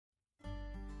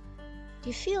Do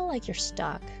you feel like you're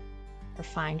stuck or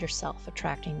find yourself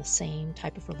attracting the same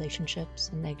type of relationships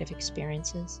and negative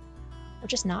experiences, or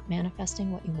just not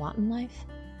manifesting what you want in life?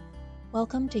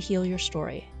 Welcome to Heal Your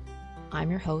Story. I'm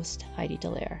your host, Heidi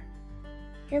Dallaire.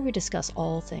 Here we discuss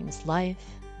all things life,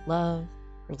 love,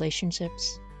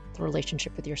 relationships, the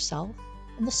relationship with yourself,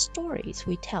 and the stories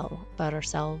we tell about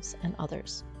ourselves and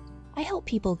others. I help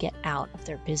people get out of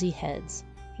their busy heads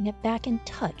and get back in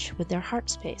touch with their heart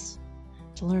space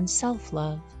to learn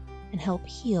self-love and help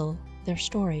heal their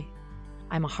story.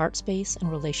 I'm a heart space and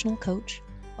relational coach,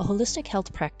 a holistic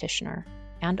health practitioner,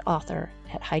 and author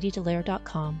at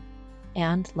HeidiDallaire.com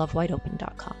and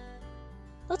LoveWideOpen.com.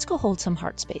 Let's go hold some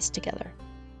heart space together.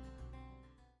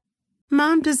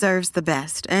 Mom deserves the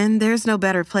best, and there's no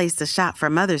better place to shop for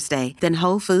Mother's Day than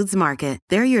Whole Foods Market.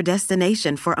 They're your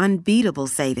destination for unbeatable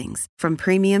savings, from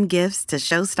premium gifts to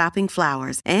show-stopping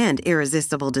flowers and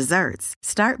irresistible desserts.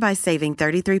 Start by saving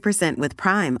 33% with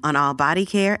Prime on all body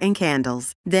care and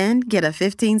candles. Then get a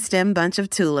 15-stem bunch of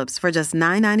tulips for just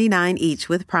 $9.99 each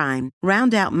with Prime.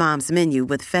 Round out Mom's menu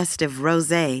with festive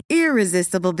rosé,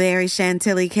 irresistible berry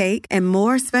chantilly cake, and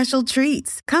more special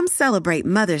treats. Come celebrate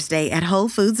Mother's Day at Whole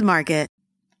Foods Market.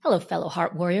 Hello, fellow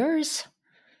heart warriors,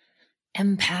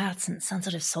 empaths and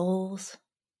sensitive souls.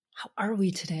 How are we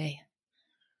today?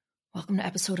 Welcome to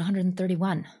episode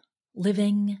 131,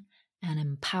 Living an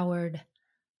Empowered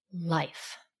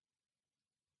Life.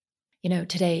 You know,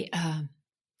 today,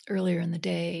 earlier in the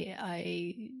day,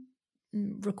 I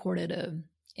recorded an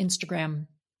Instagram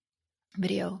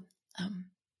video.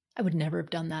 I would never have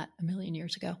done that a million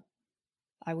years ago.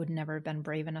 I would never have been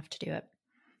brave enough to do it.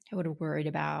 I would have worried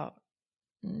about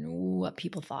what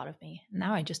people thought of me.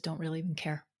 Now I just don't really even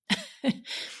care,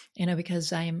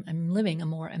 because I'm living a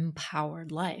more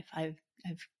empowered life. I've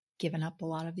given up a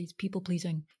lot of these people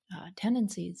pleasing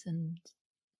tendencies and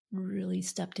really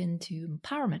stepped into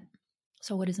empowerment.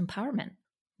 So what is empowerment?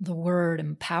 The word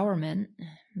empowerment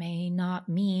may not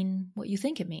mean what you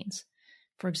think it means.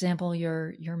 For example,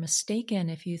 you're mistaken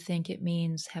if you think it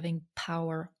means having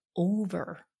power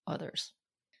over others.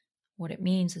 What it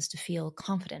means is to feel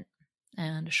confident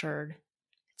and assured.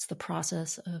 It's the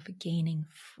process of gaining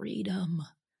freedom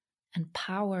and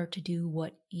power to do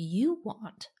what you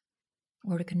want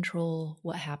or to control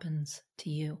what happens to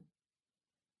you.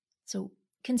 So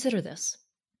consider this.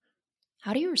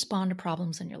 How do you respond to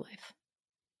problems in your life?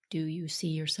 Do you see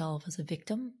yourself as a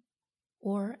victim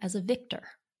or as a victor?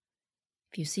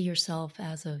 If you see yourself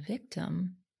as a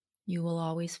victim, you will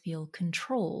always feel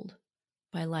controlled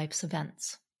by life's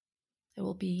events. There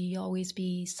will always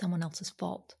be someone else's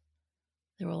fault.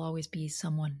 There will always be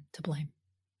someone to blame.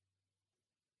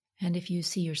 And if you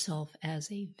see yourself as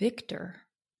a victor,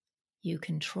 you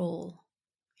control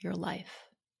your life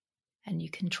and you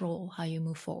control how you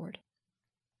move forward.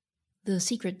 The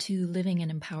secret to living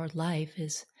an empowered life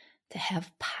is to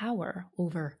have power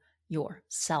over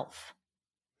yourself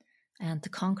and to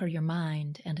conquer your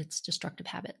mind and its destructive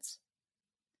habits.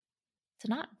 To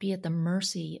not be at the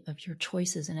mercy of your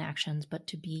choices and actions, but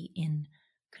to be in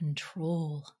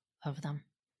control of them.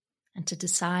 And to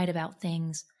decide about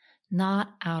things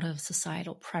not out of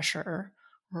societal pressure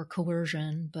or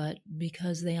coercion, but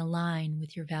because they align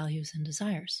with your values and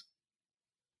desires.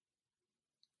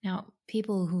 Now,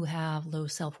 people who have low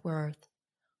self-worth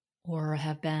or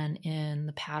have been in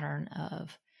the pattern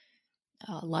of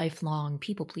lifelong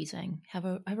people-pleasing have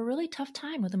a really tough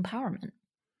time with empowerment.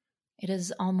 It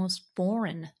is almost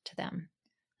foreign to them.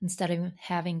 Instead of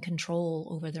having control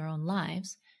over their own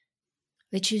lives,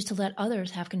 they choose to let others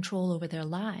have control over their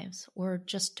lives or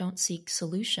just don't seek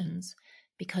solutions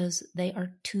because they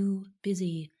are too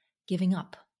busy giving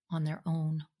up on their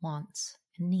own wants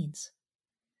and needs.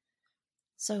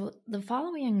 So the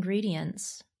following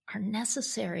ingredients are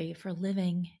necessary for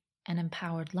living an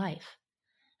empowered life.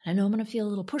 And I know I'm going to feel a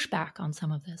little pushback on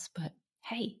some of this, but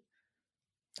hey,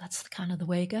 that's kind of the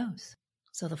way it goes.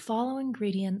 So the following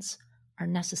ingredients are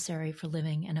necessary for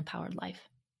living an empowered life.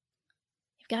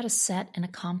 You've got to set and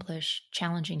accomplish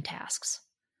challenging tasks.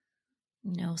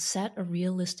 Set a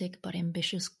realistic but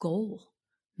ambitious goal.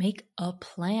 Make a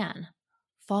plan.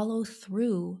 Follow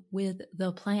through with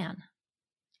the plan.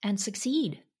 And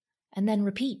succeed. And then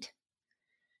repeat.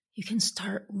 You can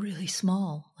start really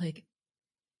small, like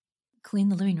clean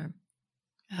the living room.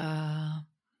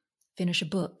 Finish a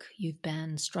book you've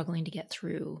been struggling to get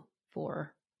through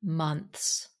for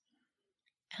months.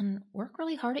 And work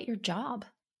really hard at your job.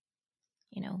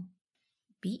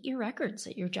 Beat your records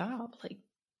at your job.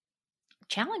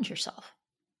 Challenge yourself.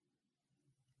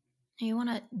 You want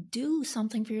to do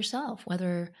something for yourself,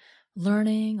 whether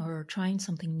learning or trying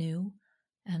something new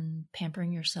and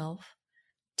pampering yourself.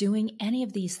 Doing any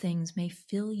of these things may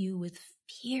fill you with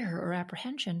fear or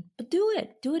apprehension, but do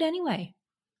it. Do it anyway.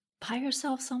 Buy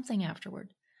yourself something afterward.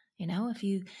 If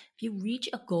you reach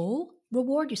a goal,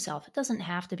 reward yourself. It doesn't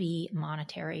have to be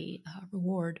monetary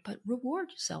reward, but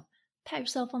reward yourself. Pat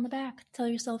yourself on the back. Tell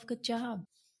yourself, good job.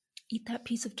 Eat that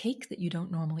piece of cake that you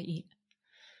don't normally eat.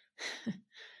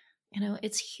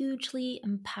 It's hugely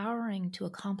empowering to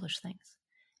accomplish things.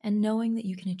 And knowing that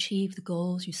you can achieve the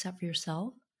goals you set for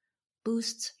yourself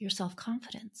boosts your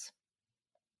self-confidence.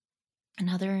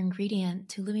 Another ingredient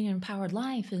to living an empowered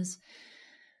life is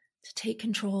to take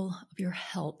control of your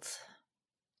health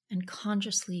and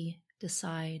consciously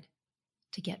decide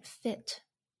to get fit.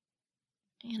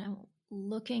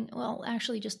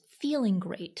 Just feeling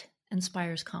great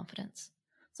inspires confidence.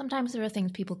 Sometimes there are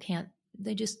things people can't,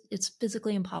 it's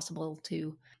physically impossible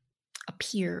to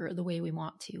appear the way we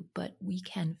want to, but we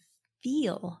can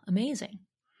feel amazing.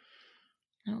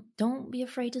 Don't be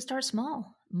afraid to start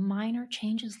small. Minor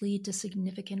changes lead to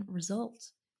significant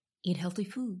results. Eat healthy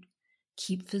food,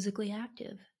 keep physically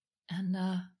active, and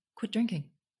quit drinking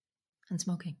and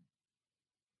smoking.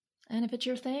 And if it's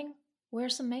your thing, wear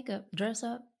some makeup, dress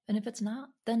up, and if it's not,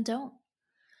 then don't.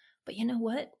 But you know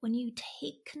what? When you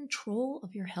take control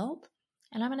of your health,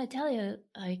 and I'm going to tell you,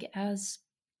 as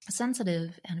a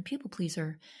sensitive and a people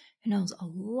pleaser who knows a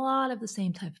lot of the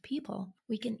same type of people,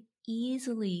 we can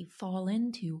easily fall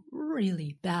into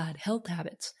really bad health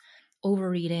habits.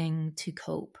 Overeating to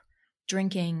cope,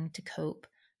 drinking to cope,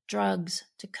 drugs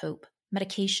to cope,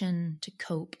 medication to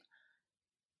cope,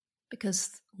 because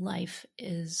life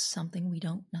is something we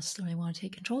don't necessarily want to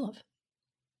take control of.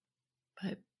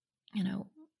 But,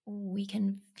 we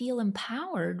can feel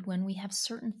empowered when we have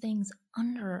certain things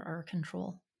under our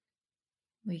control.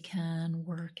 We can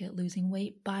work at losing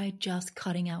weight by just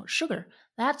cutting out sugar.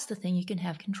 That's the thing you can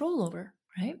have control over,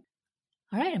 right?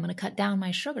 All right, I'm going to cut down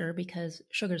my sugar because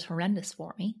sugar's horrendous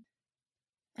for me.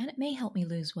 And it may help me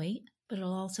lose weight, but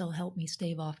it'll also help me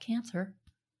stave off cancer.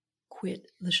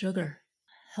 Quit the sugar.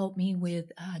 Help me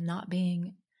with not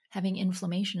having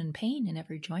inflammation and pain in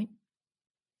every joint.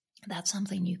 That's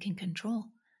something you can control.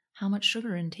 How much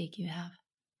sugar intake you have,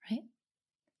 right?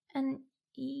 And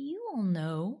you will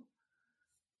know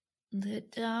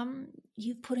that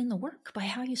you've put in the work by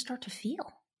how you start to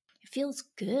feel. It feels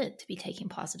good to be taking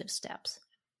positive steps.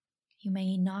 You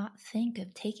may not think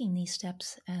of taking these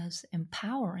steps as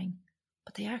empowering,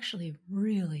 but they actually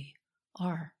really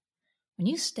are. When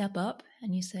you step up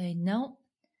and you say, no,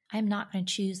 I'm not going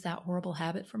to choose that horrible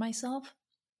habit for myself,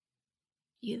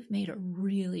 you've made a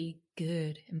really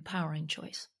good, empowering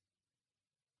choice.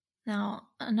 Now,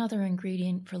 another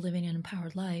ingredient for living an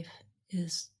empowered life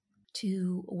is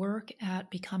to work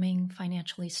at becoming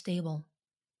financially stable.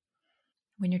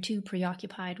 When you're too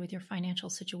preoccupied with your financial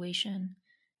situation,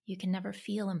 you can never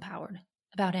feel empowered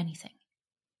about anything.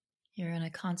 You're in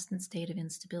a constant state of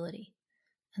instability.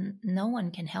 And no one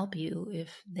can help you if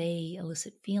they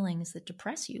elicit feelings that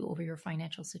depress you over your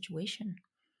financial situation.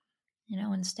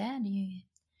 Instead, you're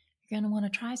going to want to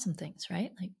try some things,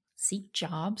 right? Like seek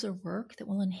jobs or work that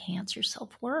will enhance your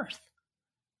self-worth.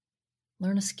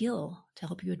 Learn a skill to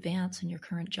help you advance in your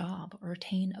current job or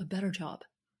attain a better job.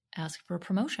 Ask for a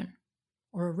promotion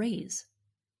or a raise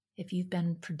if you've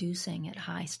been producing at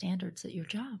high standards at your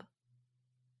job.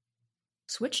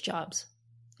 Switch jobs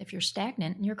if you're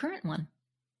stagnant in your current one.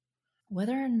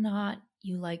 Whether or not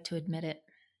you like to admit it,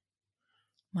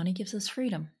 money gives us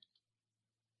freedom.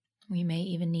 We may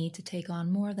even need to take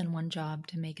on more than one job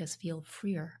to make us feel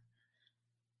freer.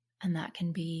 And that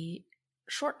can be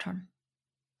short-term,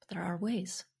 but there are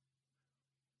ways.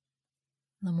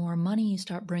 The more money you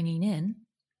start bringing in,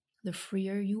 the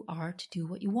freer you are to do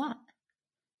what you want,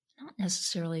 not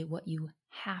necessarily what you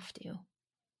have to.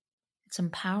 It's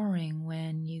empowering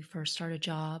when you first start a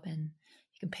job and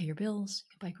you can pay your bills,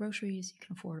 you can buy groceries, you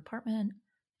can afford an apartment,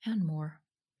 and more.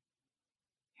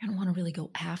 You're going to want to really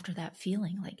go after that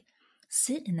feeling, like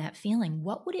sit in that feeling.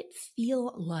 What would it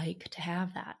feel like to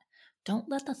have that? Don't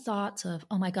let the thoughts of,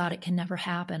 oh my God, it can never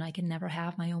happen. I can never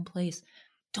have my own place.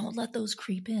 Don't let those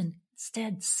creep in.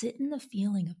 Instead, sit in the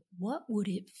feeling of what would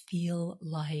it feel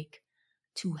like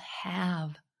to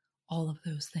have all of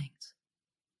those things.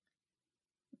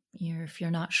 If you're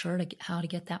not sure how to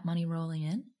get that money rolling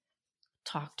in,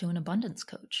 talk to an abundance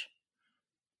coach.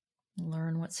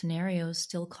 Learn what scenarios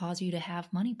still cause you to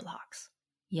have money blocks.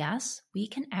 Yes, we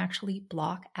can actually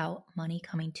block out money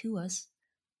coming to us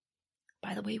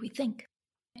by the way we think.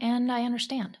 And I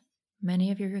understand.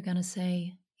 Many of you are going to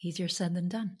say, easier said than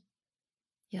done.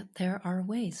 Yet there are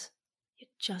ways. You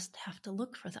just have to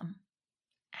look for them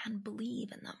and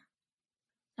believe in them.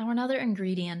 Now, another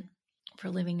ingredient for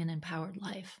living an empowered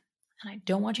life, and I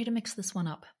don't want you to mix this one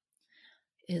up,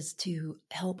 is to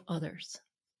help others.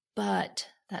 But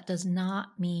that does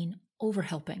not mean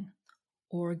overhelping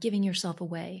or giving yourself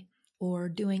away or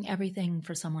doing everything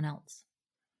for someone else.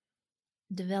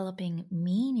 Developing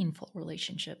meaningful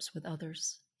relationships with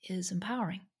others is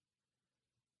empowering.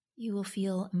 You will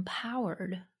feel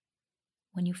empowered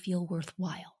when you feel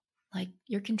worthwhile, like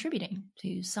you're contributing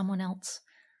to someone else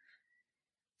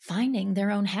finding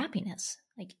their own happiness.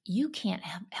 Like you can't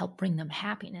help bring them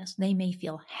happiness. They may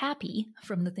feel happy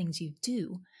from the things you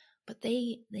do, but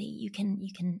you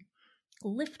can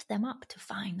lift them up to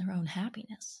find their own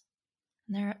happiness.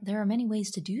 And there are many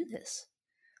ways to do this.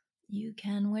 You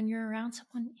can, when you're around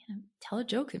someone, tell a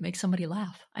joke that makes somebody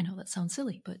laugh. I know that sounds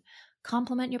silly, but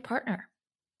compliment your partner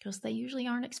because they usually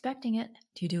aren't expecting it.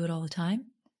 Do you do it all the time?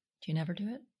 Do you never do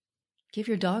it? Give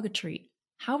your dog a treat.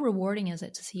 How rewarding is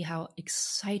it to see how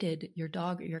excited your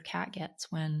dog or your cat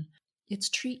gets when it's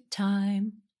treat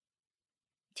time?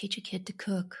 Teach a kid to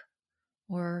cook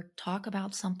or talk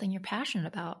about something you're passionate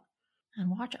about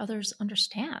and watch others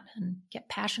understand and get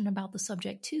passionate about the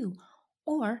subject too.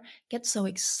 Or get so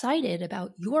excited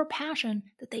about your passion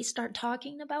that they start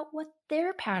talking about what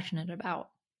they're passionate about.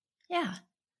 Yeah,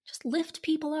 just lift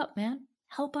people up, man.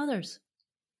 Help others.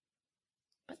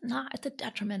 But not at the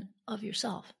detriment of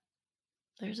yourself.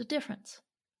 There's a difference.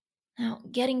 Now,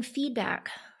 getting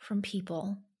feedback from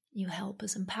people you help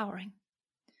is empowering.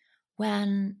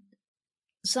 When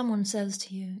someone says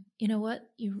to you, you know what,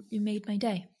 you made my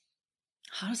day.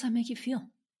 How does that make you feel?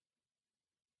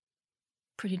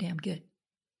 Pretty damn good.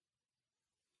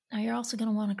 Now, you're also going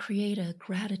to want to create a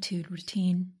gratitude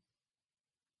routine.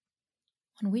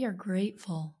 When we are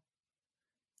grateful,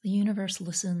 the universe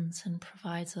listens and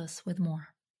provides us with more.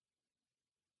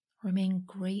 Remain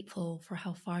grateful for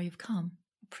how far you've come.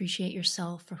 Appreciate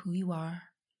yourself for who you are.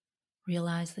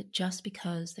 Realize that just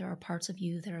because there are parts of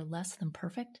you that are less than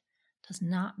perfect does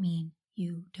not mean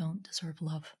you don't deserve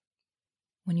love.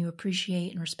 When you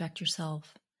appreciate and respect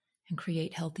yourself and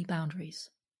create healthy boundaries,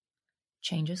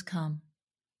 changes come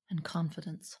and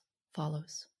confidence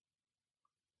follows.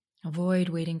 Avoid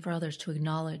waiting for others to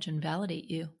acknowledge and validate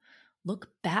you. Look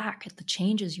back at the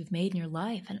changes you've made in your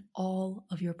life and all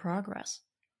of your progress.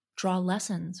 Draw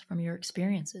lessons from your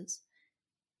experiences.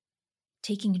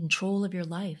 Taking control of your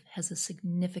life has a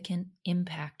significant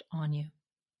impact on you.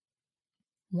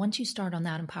 Once you start on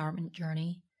that empowerment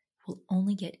journey, it will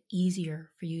only get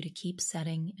easier for you to keep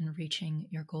setting and reaching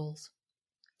your goals.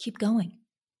 Keep going.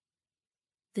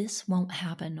 This won't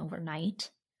happen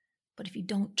overnight, but if you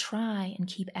don't try and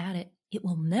keep at it, it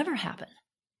will never happen.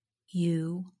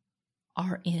 You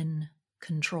are in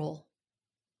control.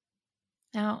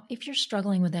 Now, if you're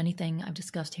struggling with anything I've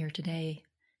discussed here today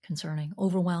concerning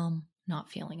overwhelm, not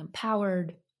feeling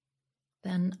empowered,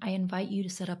 then I invite you to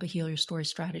set up a Heal Your Story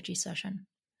strategy session.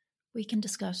 We can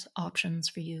discuss options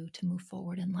for you to move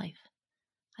forward in life.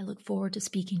 I look forward to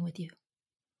speaking with you.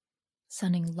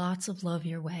 Sending lots of love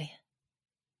your way.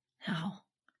 Now,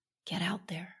 get out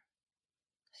there.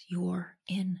 You're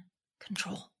in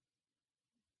control.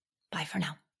 Bye for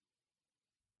now.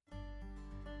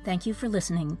 Thank you for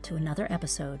listening to another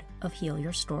episode of Heal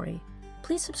Your Story.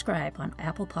 Please subscribe on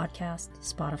Apple Podcasts,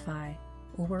 Spotify,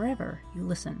 or wherever you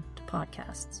listen to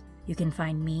podcasts. You can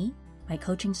find me, my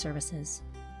coaching services,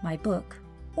 my book,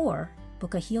 or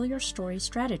book a Heal Your Story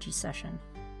strategy session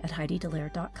at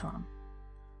HeidiDallaire.com.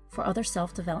 For other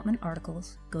self-development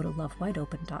articles, go to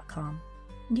lovewideopen.com.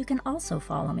 And you can also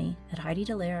follow me at Heidi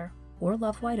Dallaire or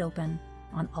Love Wide Open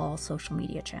on all social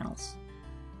media channels.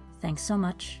 Thanks so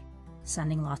much.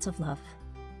 Sending lots of love.